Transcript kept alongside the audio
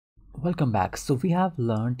Welcome back. So we have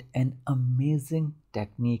learned an amazing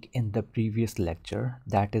technique in the previous lecture,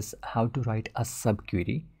 that is how to write a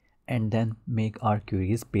subquery and then make our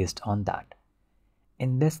queries based on that.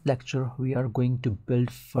 In this lecture, we are going to build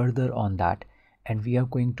further on that, and we are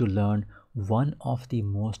going to learn one of the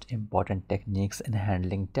most important techniques in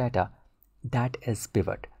handling data, that is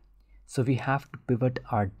pivot. So we have to pivot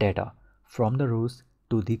our data from the rows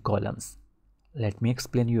to the columns. Let me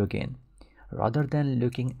explain you again. Rather than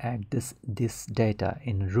looking at this data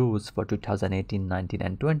in rows for 2018, 19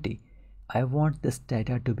 and 20, I want this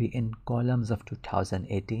data to be in columns of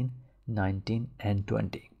 2018, 19 and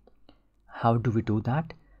 20. How do we do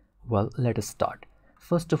that? Well, let us start.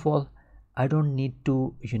 First of all, I don't need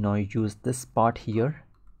to use this part here,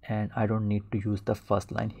 and I don't need to use the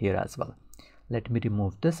first line here as well. Let me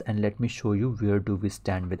remove this and let me show you where do we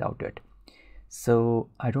stand without it. So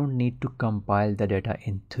I don't need to compile the data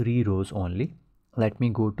in 3 rows only. Let me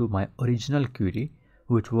go to my original query,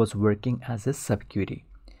 which was working as a subquery.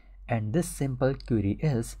 And this simple query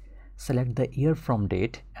is select the year from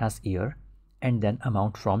date as year and then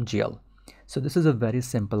amount from GL. So this is a very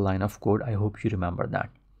simple line of code. I hope you remember that.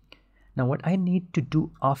 Now what I need to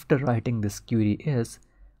do after writing this query is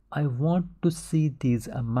I want to see these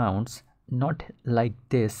amounts not like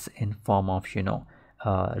this in form of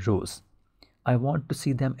rows. I want to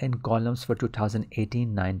see them in columns for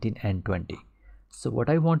 2018, 19 and 20. So what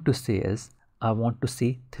I want to say is I want to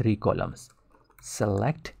see 3 columns.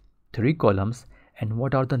 Select 3 columns, and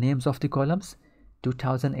what are the names of the columns?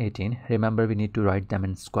 2018, remember we need to write them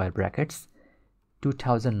in square brackets,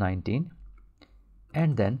 2019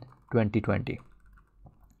 and then 2020,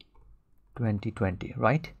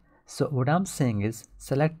 right? So what I'm saying is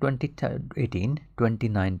select 2018,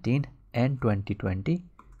 2019 and 2020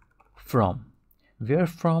 from. Where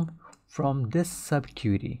from? From this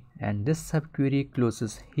subquery, and this subquery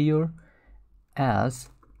closes here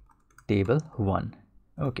as table 1.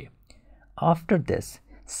 Okay, after this,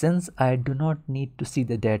 since I do not need to see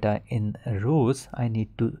the data in rows, I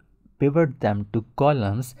need to pivot them to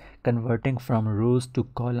columns. Converting from rows to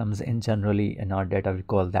columns in generally in our data we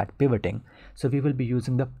call that pivoting. So we will be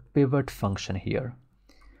using the pivot function here.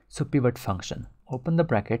 So pivot function, open the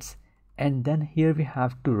brackets, and then here we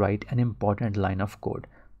have to write an important line of code.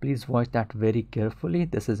 Please watch that very carefully.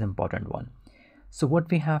 This is important one. So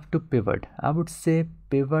what we have to pivot, I would say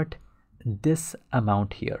pivot this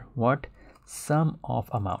amount here. What? Sum of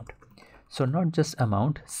amount. So not just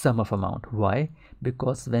amount, sum of amount. Why?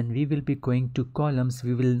 Because when we will be going to columns,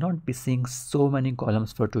 we will not be seeing so many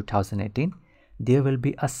columns for 2018. There will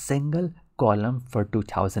be a single column for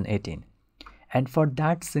 2018. And for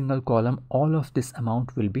that single column, all of this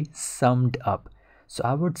amount will be summed up. So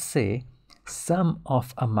I would say sum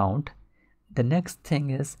of amount. The next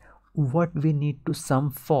thing is what we need to sum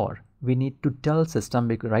for. We need to tell system,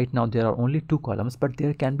 because right now there are only 2 columns, but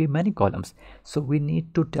there can be many columns. So we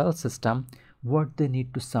need to tell system what they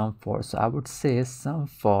need to sum for. So I would say sum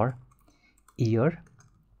for year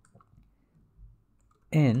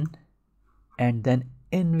in, and then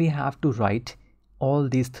in we have to write all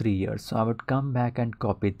these 3 years. So I would come back and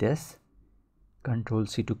copy this, Control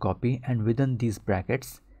C to copy, and within these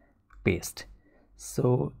brackets paste.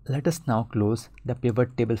 So let us now close the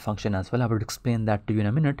pivot table function as well. I will explain that to you in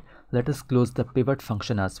a minute. Let us close the pivot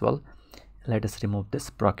function as well. Let us remove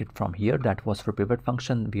this bracket from here. That was for pivot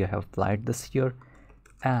function. We have applied this here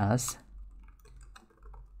as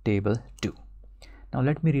table 2. Now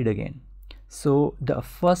let me read again. So the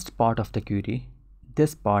first part of the query,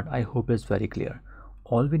 this part I hope is very clear.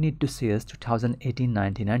 All we need to see is 2018,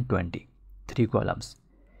 19 and 20, 3 columns,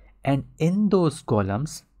 and in those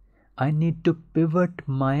columns I need to pivot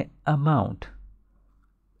my amount.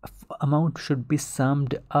 Amount should be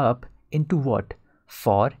summed up into what?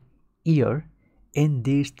 For year in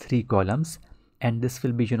these 3 columns, and this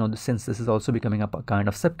will be, since this is also becoming a kind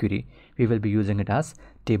of subquery, we will be using it as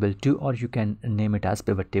table 2, or you can name it as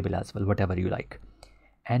pivot table as well, whatever you like.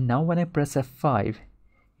 And now when I press F5,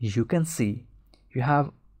 you can see you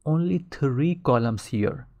have only 3 columns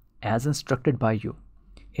here as instructed by you,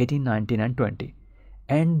 18, 19 and 20.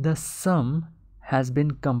 And the sum has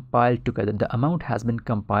been compiled together, the amount has been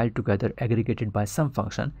compiled together, aggregated by sum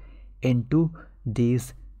function into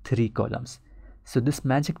these 3 columns. So this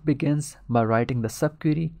magic begins by writing the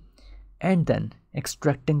subquery and then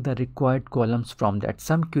extracting the required columns from that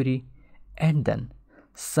subquery, and then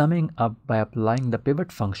summing up by applying the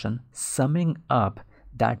pivot function, summing up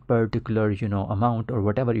that particular amount or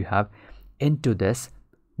whatever you have into these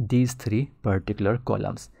 3 particular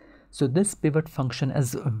columns. So this pivot function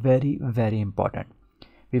is very, very important.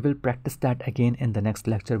 We will practice that again in the next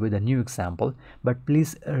lecture with a new example, but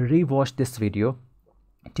please re-watch this video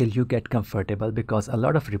till you get comfortable, because a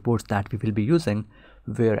lot of reports that we will be using,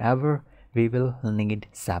 wherever we will need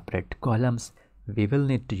separate columns, we will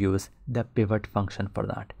need to use the pivot function for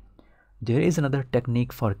that. There is another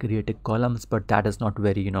technique for creating columns, but that is not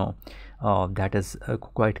very, that is a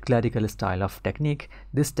quite clerical style of technique.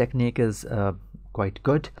 This technique is quite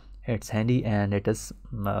good, it's handy, and it is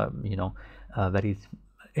very,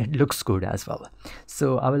 it looks good as well.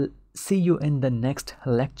 So I will see you in the next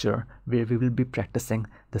lecture, where we will be practicing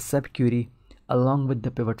the subquery along with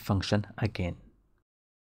the pivot function again.